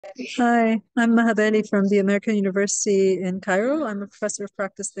Hi, I'm Maha Bali from the American University in Cairo. I'm a professor of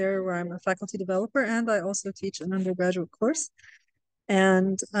practice there where I'm a faculty developer and I also teach an undergraduate course.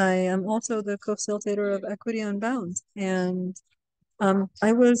 And I am also the co-facilitator of Equity Unbound. And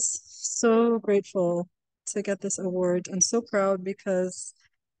I was so grateful to get this award and so proud because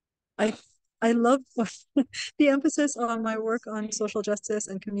I I love the emphasis on my work on social justice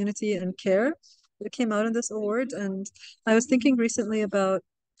and community and care that came out in this award. And I was thinking recently about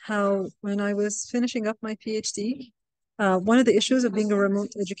how when I was finishing up my PhD, one of the issues of being a remote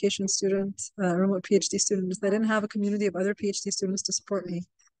education student, a remote PhD student, is that I didn't have a community of other PhD students to support me.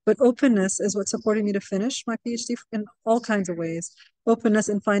 But openness is what supported me to finish my PhD in all kinds of ways. Openness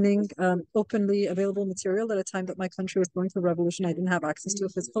in finding openly available material at a time that my country was going through a revolution. I didn't have access to a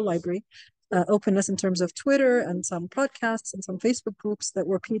physical library. Openness in terms of Twitter and some podcasts and some Facebook groups that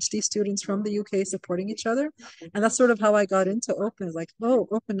were PhD students from the UK supporting each other. And that's sort of how I got into open. Like, oh,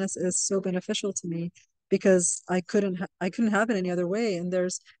 openness is so beneficial to me because I couldn't have it any other way. And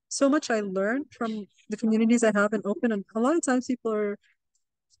there's so much I learned from the communities I have in open. And a lot of times people are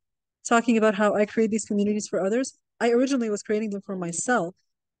talking about how I create these communities for others. I originally was creating them for myself,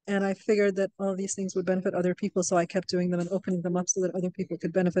 and I figured that all these things would benefit other people, so I kept doing them and opening them up so that other people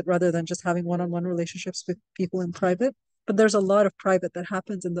could benefit rather than just having one-on-one relationships with people in private. But there's a lot of private that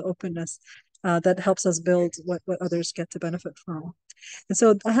happens in the openness that helps us build what others get to benefit from. And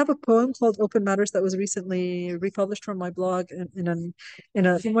so I have a poem called Open Matters that was recently republished from my blog in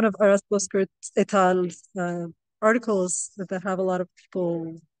one of Aras Bosker's et al. Articles that have a lot of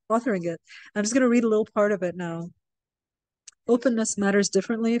people authoring it. I'm just going to read a little part of it now. Openness matters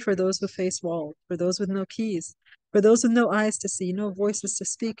differently for those who face walls, for those with no keys, for those with no eyes to see, no voices to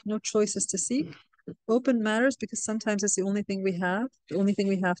speak, no choices to seek. Open matters because sometimes it's the only thing we have, the only thing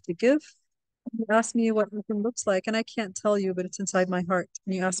we have to give. You ask me what open looks like, and I can't tell you, but it's inside my heart.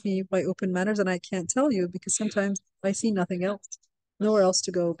 And you ask me why open matters, and I can't tell you because sometimes I see nothing else, nowhere else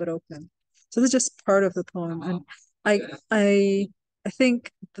to go but open. So this is just part of the poem, and I I I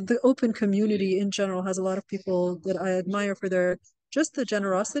think the open community in general has a lot of people that I admire for their just the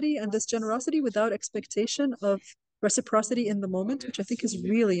generosity and this generosity without expectation of reciprocity in the moment, which I think is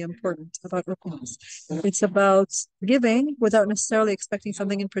really important about openness. It's about giving without necessarily expecting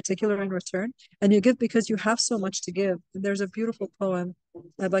something in particular in return. And you give because you have so much to give. And there's a beautiful poem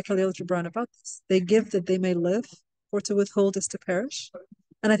by Khalil Gibran about this. They give that they may live, or to withhold is to perish.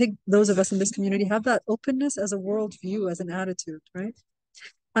 And I think those of us in this community have that openness as a worldview, as an attitude, right?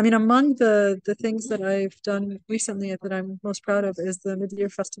 I mean, among the things that I've done recently that I'm most proud of is the mid-year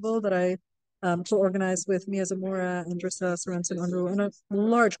festival that I co-organized with Mia Zamora and Drissa Sorensen Unruh and a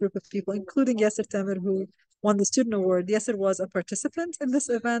large group of people, including Yasser Tamer, who won the student award. Yasser was a participant in this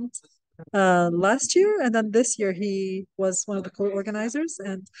event last year, and then this year he was one of the co-organizers.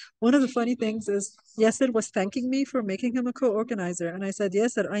 And one of the funny things is Yasser was thanking me for making him a co-organizer, and I said,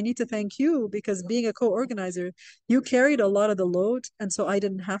 Yasser, I need to thank you because being a co-organizer, you carried a lot of the load, and so I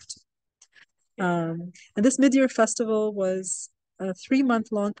didn't have to. And this mid-year festival was a 3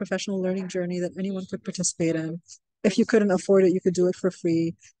 month long professional learning journey that anyone could participate in. If you couldn't afford it, you could do it for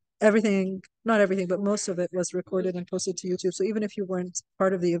free. Everything, not everything, but most of it was recorded and posted to YouTube. So even if you weren't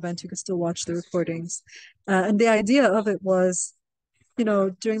part of the event, you could still watch the recordings. And the idea of it was,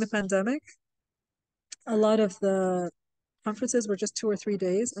 during the pandemic, a lot of the conferences were just 2 or 3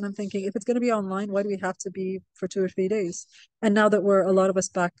 days. And I'm thinking, if it's going to be online, why do we have to be for 2 or 3 days? And now that we're a lot of us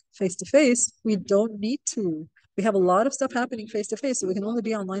back face to face, we don't need to. We have a lot of stuff happening face to face, so we can only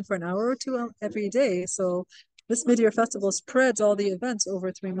be online for an hour or two every day. So this mid-year festival spreads all the events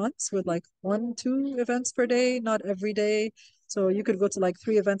over 3 months with like 1, 2 events per day, not every day. So you could go to like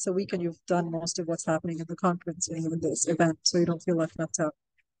 3 events a week and you've done most of what's happening in the conference in this event, so you don't feel left out.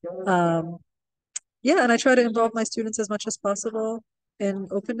 Um, yeah, and I try to involve my students as much as possible in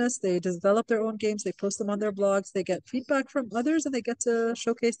openness. They develop their own games, they post them on their blogs, they get feedback from others, and they get to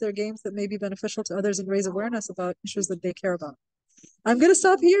showcase their games that may be beneficial to others and raise awareness about issues that they care about. I'm going to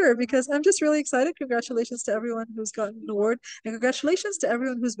stop here because I'm just really excited. Congratulations to everyone who's gotten an award, and congratulations to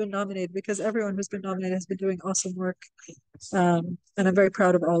everyone who's been nominated because everyone who's been nominated has been doing awesome work. And I'm very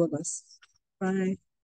proud of all of us. Bye.